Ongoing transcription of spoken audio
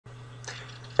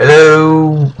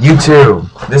YouTube,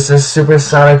 this is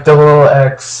Supersonic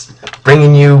X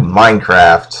bringing you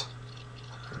Minecraft.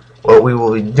 What we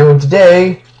will be doing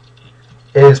today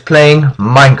is playing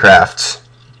Minecraft.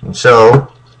 And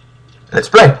so, let's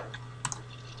play.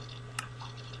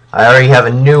 I already have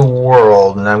a new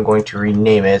world and I'm going to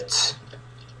rename it.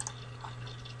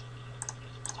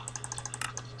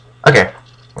 Okay,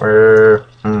 what are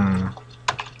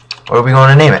we going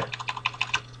to name it?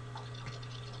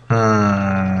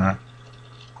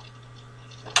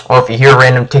 Well, if you hear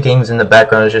random tickings in the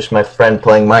background, it's just my friend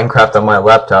playing Minecraft on my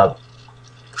laptop.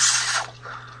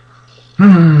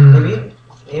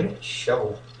 Maybe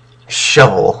shovel.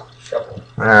 Shovel. Shovel.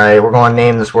 Alright, we're going to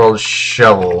name this world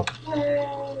Shovel.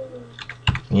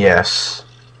 Yes.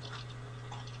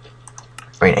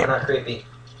 Rename. Not creepy.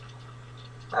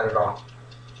 Not at all.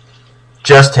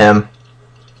 Just him.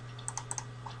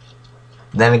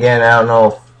 Then again, I don't know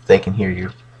if they can hear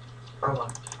you. Oh.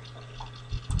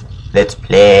 Let's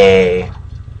play.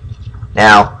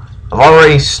 Now, I've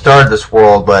already started this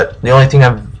world, but the only thing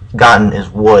I've gotten is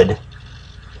wood.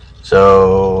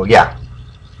 So, yeah.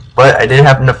 But I did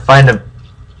happen to find a...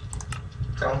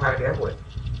 Tell them how to get wood.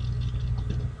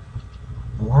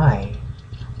 Why?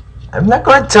 I'm not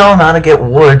going to tell them how to get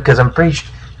wood, because I'm pretty sure...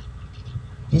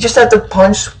 You just have to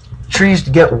punch trees to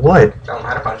get wood. Tell them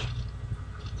how to punch.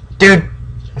 Dude,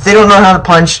 if they don't know how to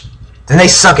punch, then they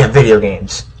suck at video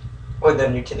games. Or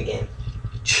they're new to the game.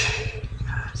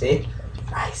 See?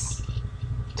 Nice.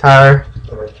 Tyler.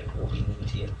 The right people will be new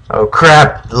to you. Oh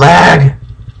crap. Lag.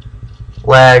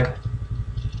 Lag.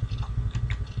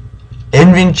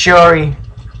 Inventory.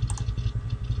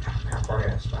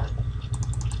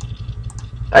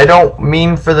 I don't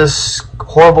mean for this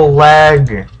horrible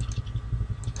lag.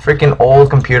 Freaking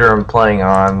old computer I'm playing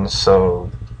on,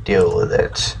 so deal with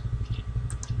it.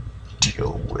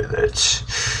 Deal with it.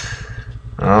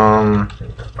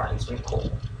 Find some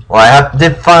coal. Well,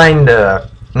 did find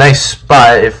a nice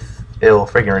spot if it'll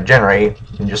freaking regenerate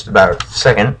in just about a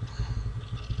second.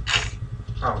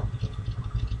 Oh.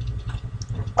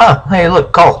 Oh, hey,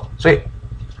 look, coal. Sweet.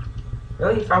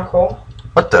 Really? You found coal?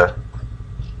 What the?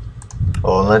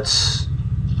 Oh, let's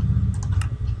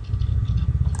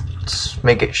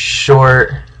make it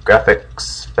short.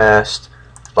 Graphics fast.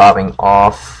 Bobbing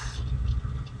off.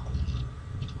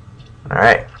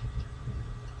 Alright.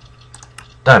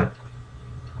 Done.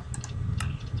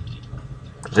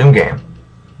 Resume game.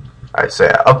 Alright, so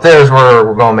yeah, up there is where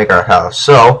we're gonna make our house.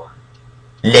 So,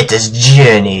 let us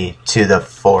journey to the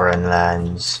foreign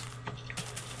lands.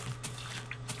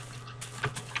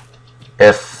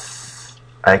 If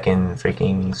I can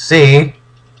freaking see.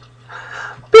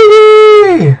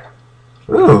 Piggy!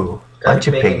 Ooh, bunch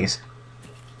of piggies.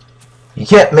 You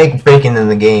can't make bacon in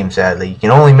the game, sadly. You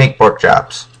can only make pork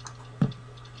chops.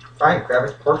 Fine, grab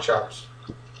his pork chops.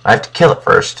 I have to kill it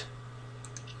first.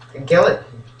 And kill it.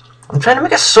 I'm trying to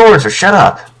make a sword, so shut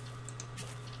up.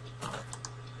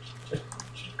 Just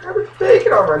grab his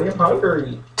bacon already, I'm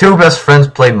hungry. Two best friends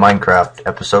played Minecraft,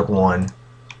 episode 1.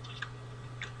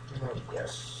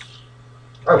 Yes.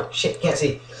 Oh, shit, can't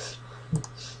see.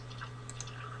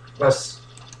 Let's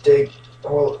dig a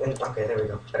hole in. Okay, there we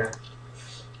go. Better.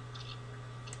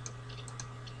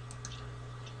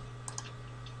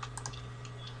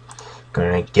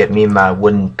 Gonna get me my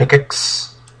wooden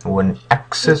pickaxe, wooden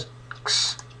axes,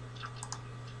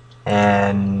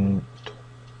 and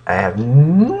I have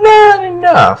not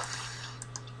enough.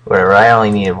 Whatever, I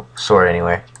only need a sword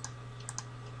anyway.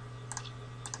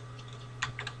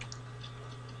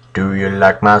 Do you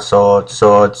like my sword,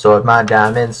 sword, sword, my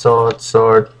diamond sword,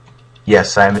 sword?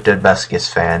 Yes, I'm a Tobuscus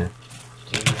fan.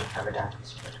 Do you have a diamond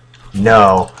sword?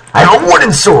 No, I have a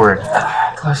wooden sword!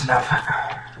 Close enough.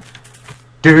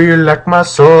 Do you like my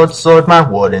sword, sword, my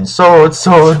wooden sword,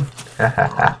 sword?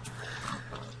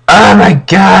 Oh my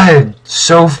god!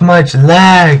 So much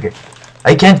lag!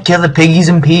 I can't kill the piggies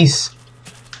in peace.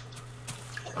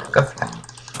 Look,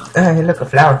 look, a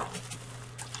flower.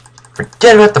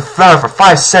 Forget about the flower for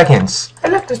 5 seconds.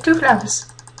 Hey, look, there's 2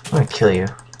 flowers. I'm gonna kill you.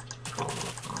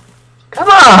 Come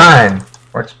on!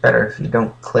 Works better if you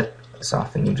don't click this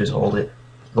off and you just hold it.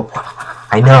 Go.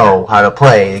 I know how to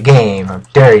play the game. How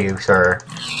dare you, sir?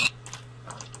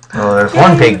 Oh, there's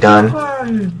one pig done.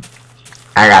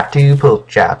 I got 2 pork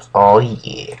chops. Oh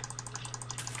yeah.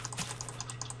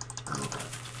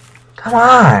 Come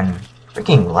on.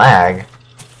 Freaking lag.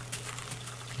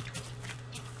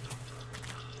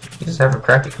 You just have a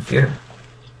crappy computer.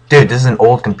 Dude, this is an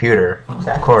old computer.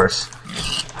 Exactly. Of course.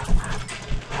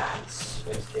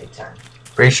 It's daytime.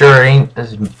 Pretty sure it ain't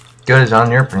as good as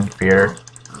on your computer.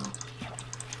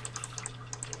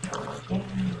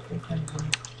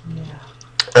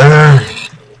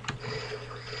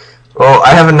 Well, I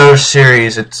have another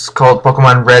series. It's called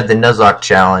Pokemon Red: The Nuzlocke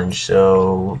Challenge.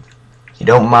 So, if you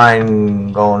don't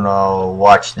mind going to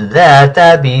watch that,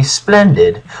 that'd be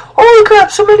splendid. Holy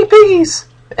crap! So many piggies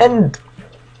and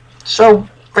so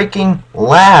freaking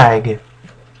lag.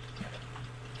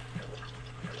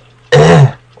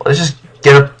 Let's just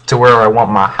get up to where I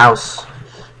want my house,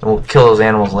 and we'll kill those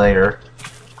animals later.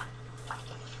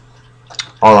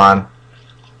 Hold on.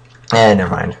 Never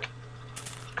mind.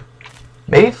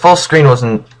 Maybe full screen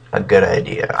wasn't a good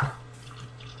idea.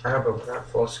 I know, but without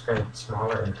full screen, it's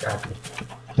smaller and crappy.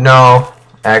 No,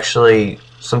 actually,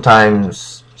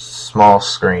 sometimes small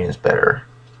screen is better.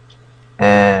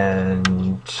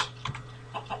 And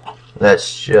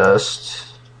let's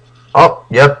just... Oh,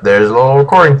 yep, there's a little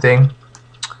recording thing.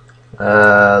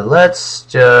 Let's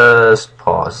just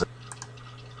pause.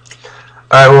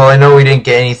 Alright, well, I know we didn't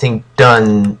get anything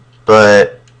done,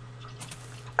 but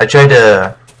I tried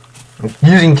to...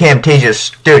 using Camtasia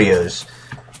Studios,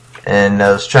 and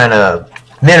I was trying to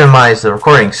minimize the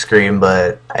recording screen,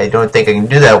 but I don't think I can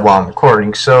do that while I'm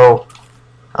recording, so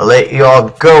I'll let you all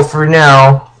go for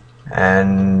now,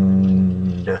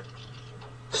 and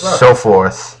so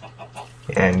forth.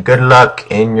 And good luck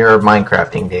in your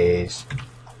Minecrafting days.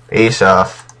 Peace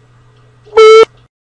off.